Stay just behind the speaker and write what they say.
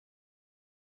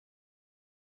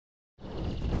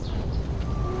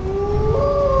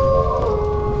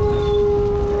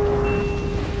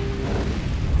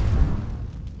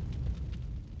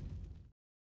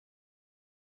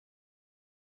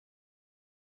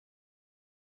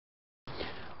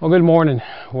Well, good morning.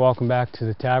 Welcome back to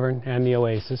the tavern and the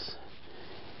Oasis.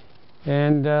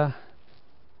 And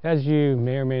as you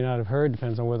may or may not have heard,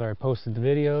 depends on whether I posted the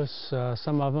videos,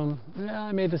 some of them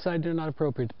I may decide they're not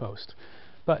appropriate to post.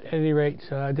 But at any rate,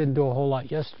 I didn't do a whole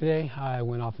lot yesterday. I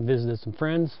went off and visited some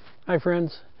friends. Hi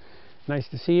friends, nice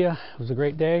to see you. It was a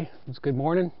great day. It was a good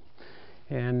morning.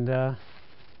 And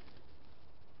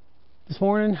this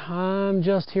morning, I'm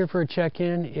just here for a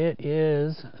check-in. It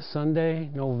is Sunday,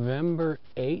 November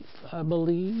 8th, I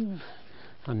believe.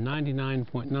 I'm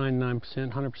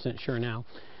 99.99%, 100% sure now.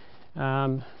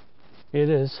 It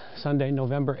is Sunday,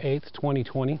 November 8th,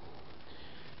 2020.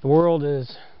 The world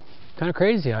is kind of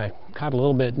crazy. I caught a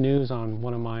little bit of news on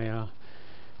one of my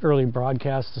early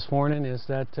broadcasts this morning, is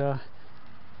that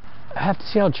I have to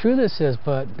see how true this is,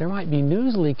 but there might be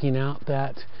news leaking out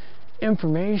that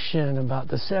information about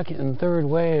the second and third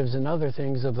waves and other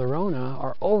things of the Rona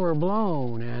are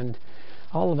overblown, and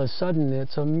all of a sudden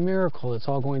it's a miracle it's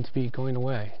all going to be going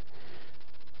away.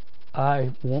 I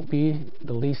won't be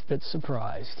the least bit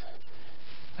surprised.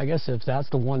 I guess if that's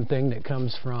the one thing that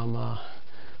comes from a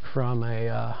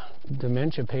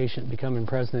dementia patient becoming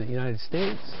president of the United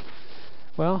States,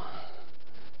 well,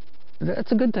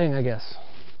 that's a good thing, I guess.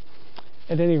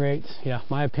 At any rate, yeah,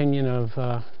 my opinion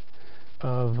of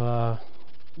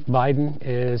Biden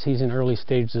is he's in early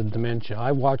stages of dementia.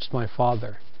 I watched my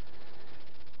father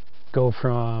go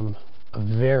from a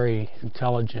very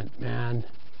intelligent man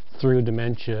through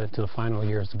dementia to the final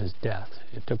years of his death.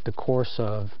 It took the course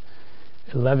of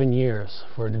 11 years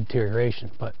for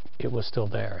deterioration, but it was still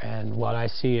there. And what I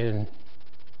see in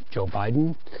Joe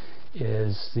Biden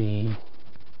is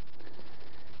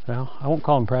well, I won't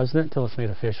call him president until it's made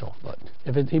official, but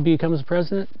if he becomes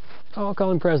president, I'll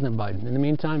call him President Biden. In the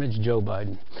meantime, it's Joe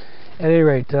Biden. At any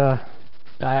rate,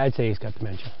 I'd say he's got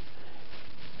dementia.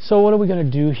 So what are we going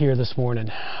to do here this morning?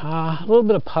 A little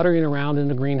bit of puttering around in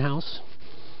the greenhouse.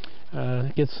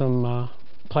 Get some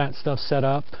plant stuff set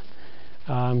up.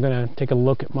 I'm going to take a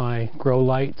look at my grow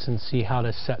lights and see how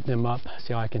to set them up,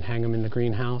 see how I can hang them in the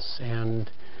greenhouse. And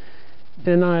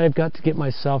then I've got to get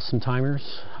myself some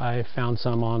timers. I found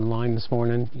some online this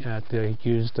morning at the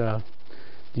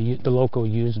local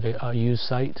used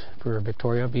site for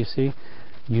Victoria, BC,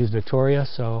 Used Victoria.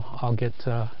 So I'll get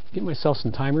myself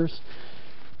some timers,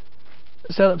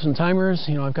 set up some timers.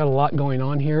 You know, I've got a lot going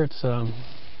on here. It's a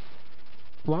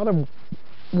lot of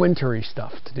wintry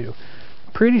stuff to do.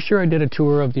 Pretty sure I did a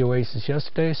tour of the Oasis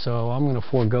yesterday, so I'm going to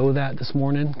forego that this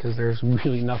morning because there's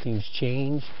really nothing's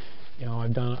changed. You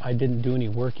know, I didn't do any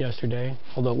work yesterday,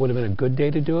 although it would have been a good day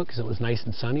to do it because it was nice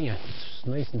and sunny. It's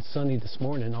nice and sunny this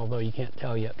morning, although you can't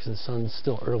tell yet because the sun's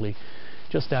still early,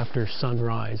 just after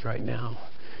sunrise right now.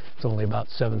 It's only about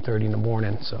 7:30 in the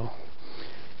morning, so.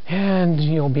 And,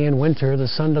 you know, being winter, the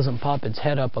sun doesn't pop its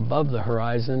head up above the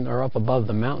horizon or up above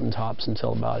the mountaintops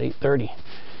until about 8:30.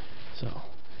 So,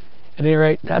 at any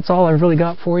rate, that's all I've really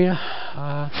got for you.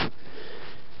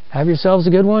 Have yourselves a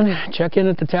good one. Check in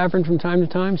at the tavern from time to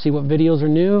time, see what videos are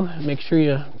new. Make sure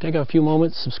you take a few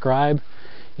moments, subscribe.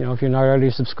 You know, if you're not already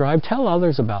subscribed, tell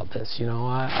others about this. You know,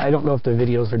 I don't know if the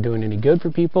videos are doing any good for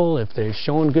people, if they're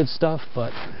showing good stuff,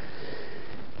 but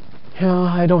you know,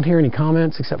 I don't hear any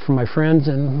comments except from my friends,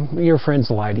 and your friends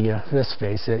lie to you. Let's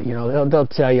face it. You know, they'll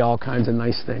tell you all kinds of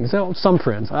nice things. Some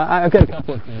friends. I've got a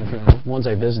couple of friends. You know, ones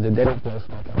I visited, they don't post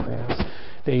about their friends.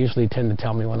 They usually tend to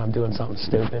tell me when I'm doing something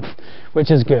stupid, which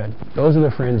is good. Those are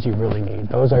the friends you really need.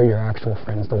 Those are your actual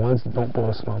friends, the ones that don't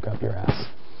blow smoke up your ass.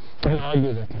 And I'll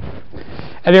do that.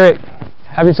 At any rate,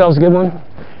 have yourselves a good one.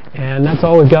 And that's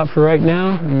all we've got for right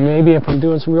now. Maybe if I'm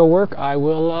doing some real work, I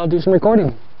will do some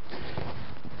recording.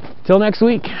 Till next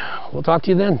week. We'll talk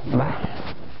to you then. Bye.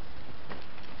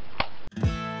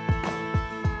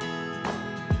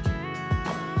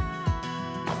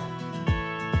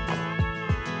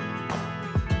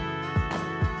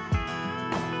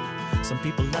 Some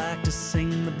people like to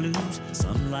sing the blues,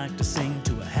 some like to sing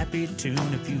to a happy tune.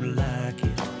 If you like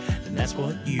it, then that's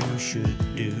what you should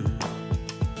do.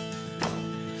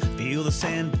 Feel the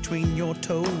sand between your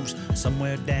toes,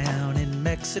 somewhere down in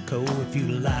Mexico. If you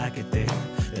like it there,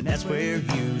 then that's where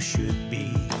you should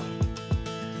be.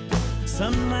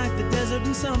 Some like the desert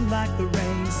and some like the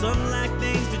rain, some like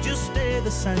things to just stay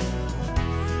the same.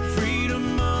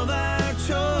 Freedom of our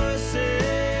choices.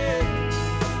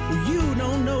 Well, you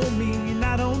don't know me and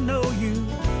I don't know you,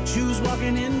 shoes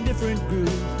walking in different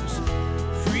grooves.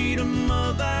 Freedom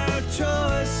of our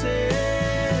choices.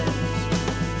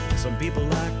 Some people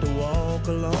like to walk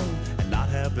alone and not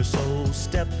have their soul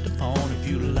stepped upon. If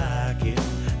you like it,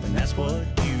 then that's what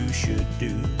you should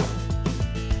do.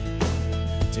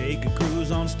 Take a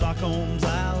cruise on Stockholm's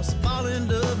Isles, fall in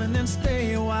love and then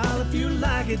stay a while.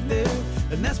 get there,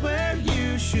 and that's where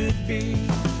you should be.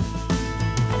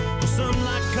 Some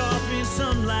like coffee and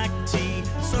some like tea.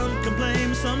 Some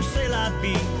complain, some say la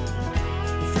vie.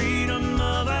 Freedom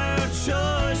of our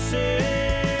choices.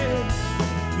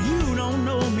 You don't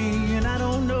know me and I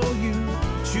don't know you.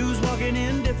 Shoes walking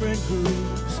in different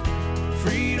grooves.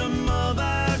 Freedom of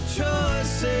our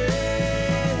choices.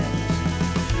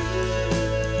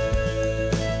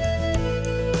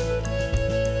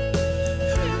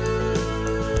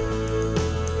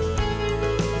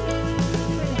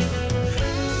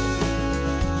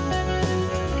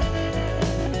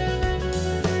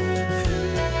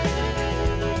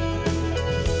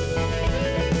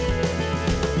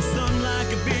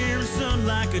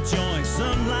 A joint.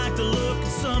 Some like to look and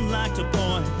some like to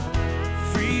point.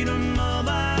 Freedom of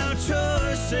our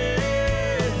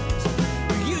choices.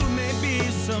 You may be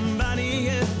somebody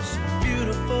else,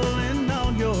 beautiful in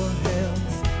all your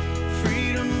health.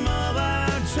 Freedom of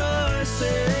our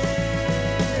choices.